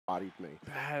bodied me.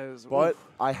 But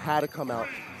I had to come out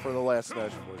for the last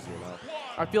Smash for Xeno.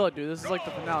 I feel it, dude. This is like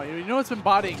the finale. You know what's been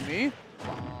bodying me?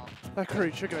 That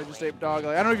curry chicken I just ate, dog.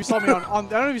 Like, I don't know if you saw me on I don't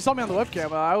know if you saw me on the webcam,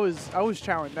 but I was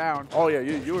chowing down. Oh yeah,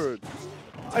 you were.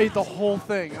 I ate the whole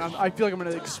thing. I feel like I'm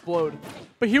gonna explode.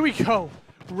 But here we go.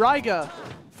 Raiga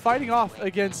fighting off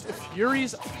against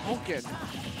Fury's Falcon.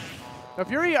 Now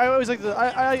Fury, I always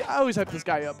hype this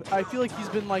guy up. I feel like he's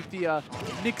been like the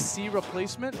Nick C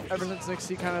replacement ever since Nick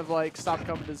C kind of like stopped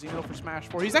coming to Xeno for Smash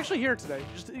 4. He's actually here today.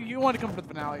 Just you wanted to come for the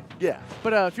finale. Yeah.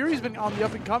 But Fury's been on the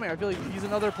up and coming. I feel like he's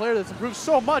another player that's improved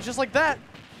so much, just like that.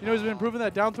 You know, he's been improving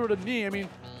that down throw to knee. I mean,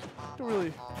 don't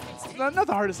really. It's not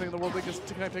the hardest thing in the world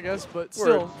to connect, I guess, but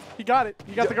still, he got it.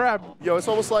 He got the grab. Yo, it's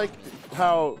almost like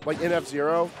how, like in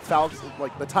F-Zero,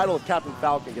 like the title of Captain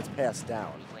Falcon gets passed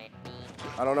down.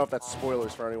 I don't know if that's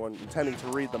spoilers for anyone intending to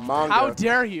read the manga. How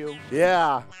dare you?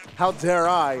 Yeah, how dare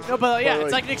I? No, but yeah,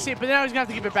 it's like Nick C. But now he's gonna have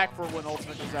to give it back for when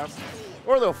Ultimate comes out.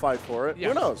 Or they'll fight for it. Yeah.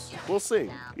 Who knows? We'll see.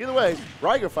 Either way,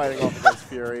 Raiga fighting off against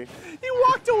Fury. He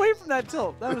walked away from that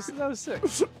tilt. That was sick.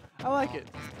 I like it.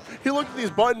 He looked at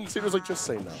these buttons. He was like, just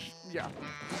say no. Yeah.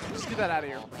 Just get that out of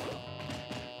here.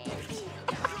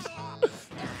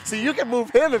 See, you can move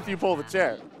him if you pull the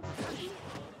chair.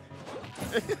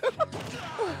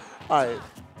 All right.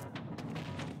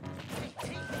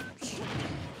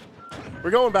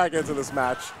 We're going back into this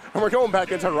match, and we're going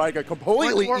back into Raiga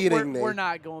completely eating We're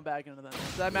not going back into that.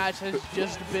 That match has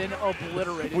just been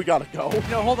obliterated. We gotta go.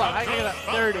 No, hold on.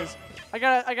 There it is. I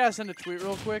gotta send a tweet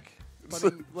real quick,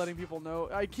 letting people know.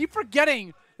 I keep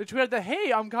forgetting the tweet that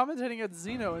hey, I'm commentating at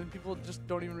Xeno, and people just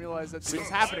don't even realize that it's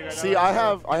happening right now. See, I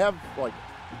have like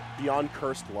beyond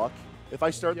cursed luck. If I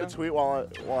start the tweet while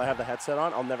I have the headset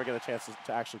on, I'll never get a chance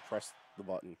to actually press the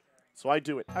button. So I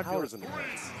do it hours in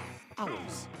advance.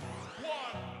 Hours.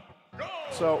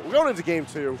 So we're going into game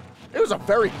 2. It was a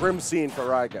very grim scene for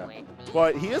Raiga,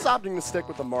 but he is opting to stick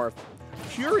with the Marth.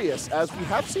 Curious, as we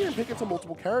have seen him pick into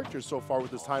multiple characters so far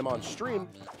with his time on stream,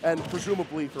 and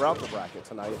presumably throughout the bracket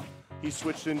tonight. He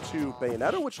switched into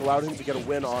Bayonetta, which allowed him to get a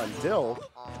win on Dill,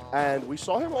 and we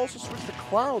saw him also switch to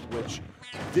Cloud, which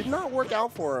did not work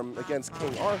out for him against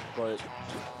King Arth, but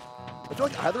I feel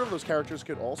like either of those characters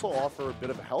could also offer a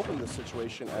bit of help in this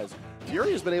situation, as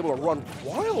Fury has been able to run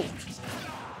wild.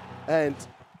 And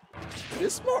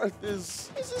this Marth is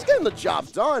getting the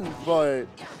job done, but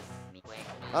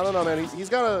I don't know, man. He's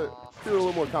got to do it a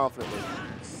little more confidently.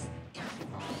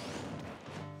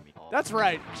 That's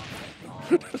right.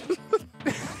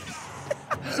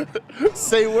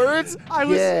 Say words? I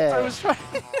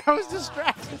was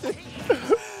distracted.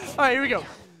 All right, here we go.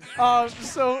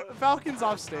 So Falcon's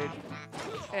off stage,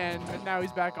 and now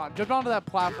he's back on. Jumped onto that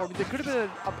platform. There could have been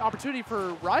an opportunity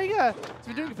for Raiga. He's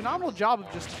been doing a phenomenal job of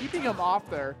just keeping him off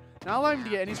there, not allowing him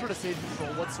to get any sort of stage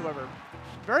control whatsoever.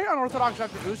 Very unorthodox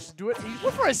after boost to do it. He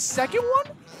went for a second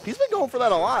one? He's been going for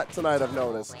that a lot tonight, I've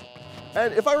noticed.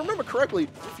 And if I remember correctly,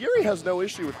 Fury has no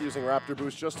issue with using Raptor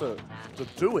Boost just to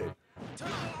do it.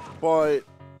 But,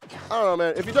 I don't know,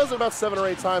 man. If he does it about 7 or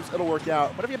 8 times, it'll work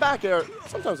out. But if you back air,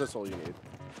 sometimes that's all you need.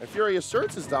 And Fury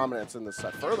asserts his dominance in this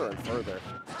set further and further.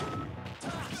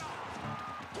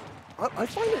 I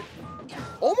find it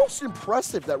almost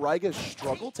impressive that Raiga has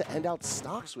struggled to end out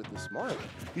stocks with this Marth.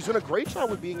 He's done a great job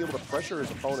with being able to pressure his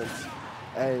opponents,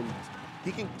 and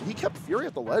he kept Fury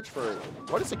at the ledge for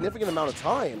quite a significant amount of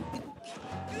time.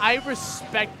 I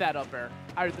respect that up air.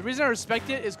 The reason I respect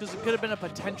it is because it could have been a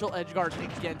potential edgeguard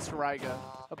against Raiga.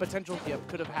 A potential gift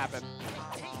could have happened.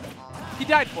 He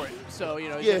died for it, so you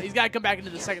know he's got to come back into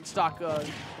the second stock,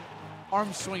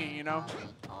 arm swinging. You know.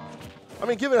 I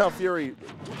mean, given how Fury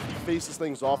faces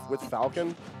things off with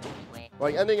Falcon,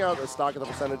 like ending out a stock at the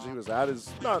percentage he was at is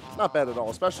not bad at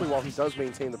all, especially while he does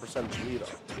maintain the percentage lead.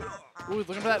 Ooh,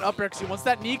 looking for that up air because he wants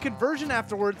that knee conversion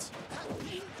afterwards.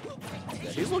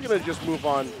 Yeah, he's looking to just move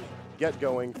on, get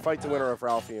going, fight the winner of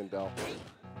Ralphie and Dell.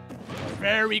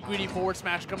 Very greedy forward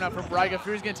smash coming out from Raiga.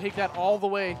 Fury's going to take that all the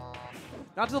way.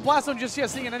 Not to the blast zone just yet,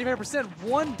 seeing a 95%.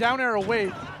 One down air away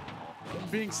from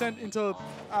being sent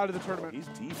out of the tournament. He's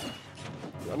deep.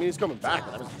 I mean, he's coming back,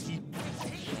 but that was deep.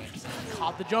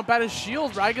 Caught the jump out of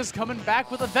shield. Raiga's coming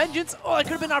back with a vengeance. Oh, that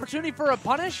could have been an opportunity for a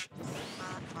punish.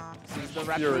 Sees the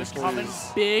Raptor Boost coming.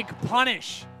 Big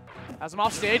punish. Has him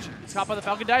off stage. He's caught by the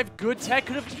Falcon Dive. Good tech.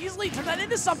 Could have easily turned that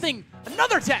into something.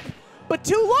 Another tech, but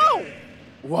too low.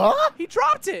 What? He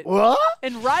dropped it. What?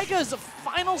 And Raiga's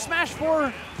final Smash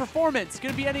 4 performance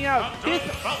going to be ending out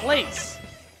 5th place.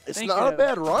 It's not a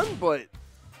bad run, but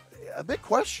a bit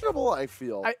questionable, I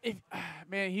feel.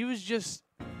 Man, he was just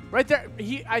right there.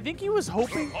 I think he was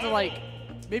hoping to like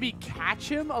maybe catch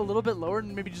him a little bit lower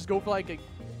and maybe just go for like a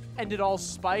ended all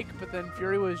spike, but then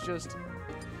Fury was just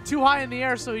too high in the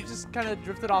air, so he just kind of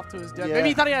drifted off to his death. Yeah. Maybe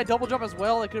he thought he had a double jump as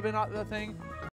well. That could have been the thing.